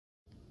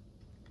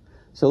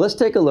So let's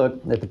take a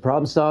look at the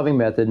problem-solving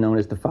method known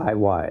as the 5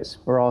 whys,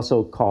 or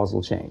also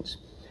causal chains.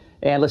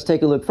 And let's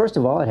take a look, first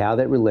of all, at how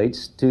that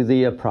relates to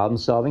the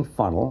problem-solving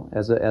funnel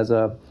as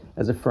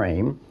a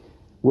frame,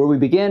 where we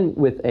begin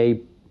with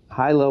a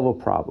high-level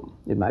problem.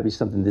 It might be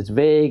something that's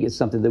vague, it's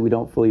something that we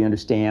don't fully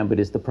understand, but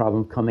it's the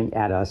problem coming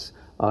at us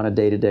on a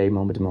day-to-day,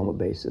 moment-to-moment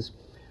basis.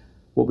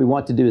 What we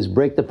want to do is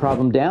break the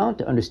problem down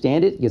to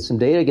understand it, get some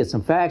data, get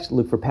some facts,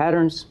 look for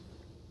patterns,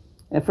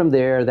 and from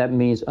there, that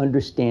means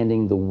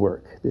understanding the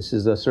work. This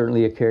is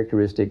certainly a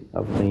characteristic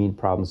of lean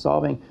problem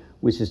solving,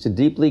 which is to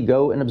deeply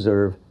go and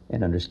observe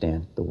and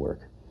understand the work.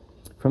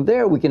 From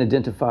there, we can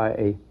identify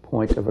a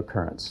point of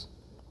occurrence,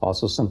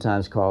 also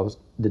sometimes called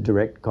the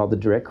direct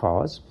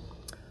cause.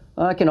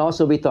 It can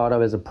also be thought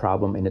of as a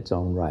problem in its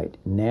own right.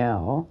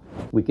 Now,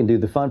 we can do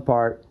the fun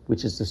part,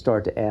 which is to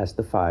start to ask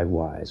the 5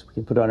 whys. We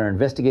can put on our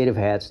investigative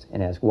hats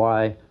and ask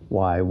why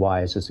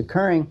is this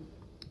occurring?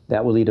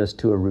 That will lead us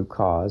to a root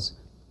cause,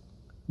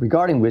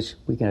 regarding which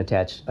we can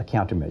attach a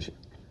countermeasure.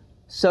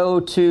 So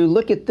to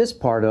look at this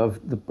part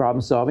of the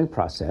problem-solving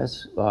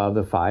process of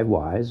the 5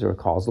 whys, or a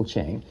causal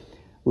chain,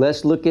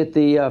 let's look at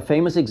the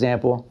famous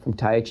example from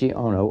Taiichi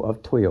Ohno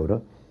of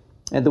Toyota,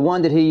 and the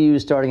one that he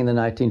used starting in the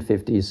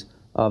 1950s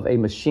of a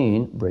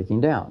machine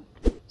breaking down.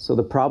 So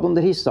the problem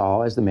that he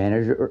saw as the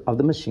manager of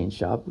the machine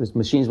shop was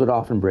machines would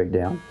often break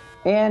down,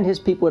 and his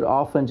people would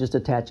often just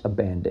attach a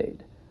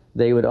Band-Aid.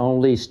 They would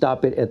only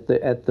stop it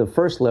at the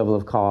first level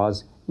of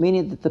cause,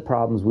 meaning that the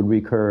problems would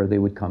recur, they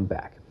would come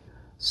back.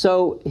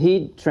 So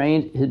he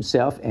trained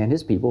himself and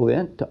his people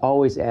then to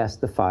always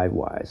ask the 5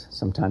 whys,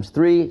 sometimes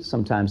 3,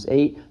 sometimes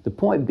 8, the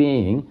point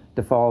being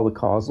to follow the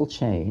causal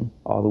chain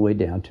all the way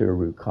down to a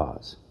root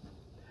cause.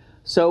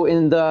 So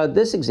in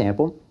this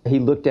example, he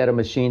looked at a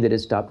machine that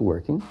had stopped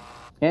working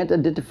and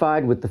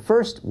identified with the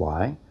first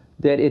why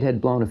that it had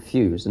blown a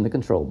fuse in the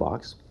control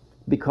box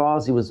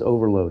because it was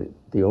overloaded.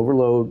 The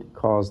overload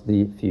caused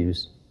the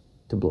fuse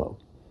to blow.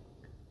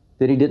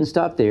 Then he didn't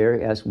stop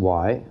there, asked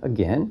why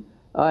again,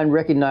 and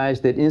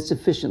recognized that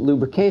insufficient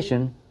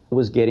lubrication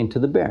was getting to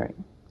the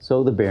bearing.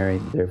 So the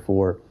bearing,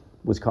 therefore,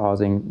 was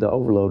causing the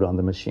overload on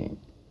the machine.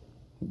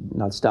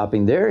 Not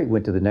stopping there, he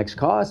went to the next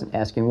cause and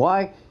asking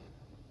why,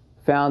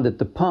 found that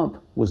the pump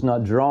was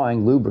not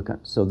drawing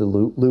lubricant, so the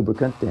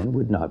lubricant then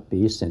would not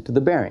be sent to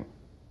the bearing.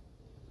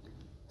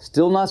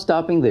 Still not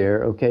stopping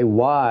there, okay,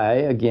 why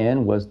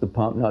again was the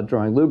pump not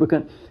drawing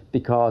lubricant?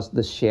 Because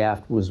the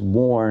shaft was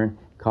worn,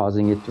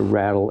 causing it to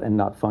rattle and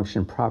not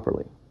function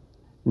properly.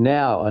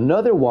 Now,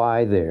 another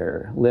why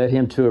there led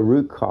him to a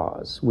root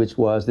cause, which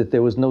was that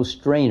there was no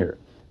strainer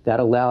that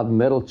allowed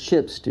metal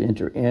chips to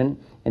enter in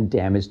and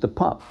damage the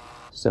pump.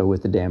 So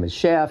with the damaged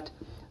shaft,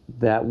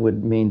 that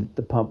would mean that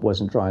the pump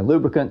wasn't drawing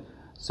lubricant,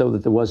 so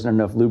that there wasn't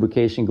enough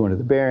lubrication going to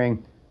the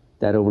bearing.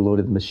 That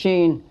overloaded the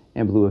machine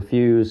and blew a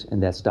fuse,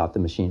 and that stopped the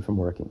machine from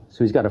working.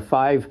 So he's got a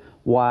 5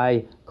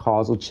 why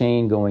causal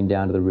chain going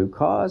down to the root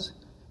cause,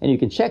 and you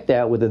can check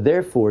that with a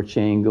therefore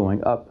chain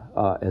going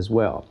up as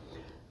well.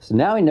 So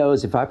now he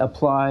knows if I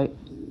apply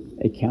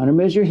a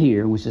countermeasure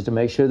here, which is to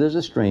make sure there's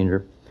a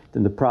strainer,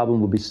 then the problem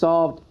will be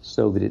solved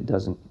so that it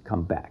doesn't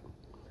come back.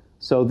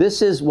 So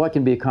this is what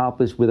can be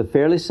accomplished with a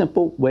fairly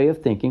simple way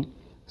of thinking,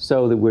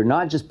 so that we're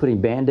not just putting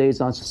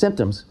Band-Aids on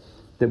symptoms,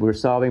 that we're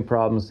solving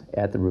problems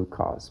at the root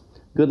cause.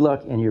 Good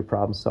luck in your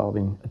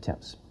problem-solving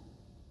attempts.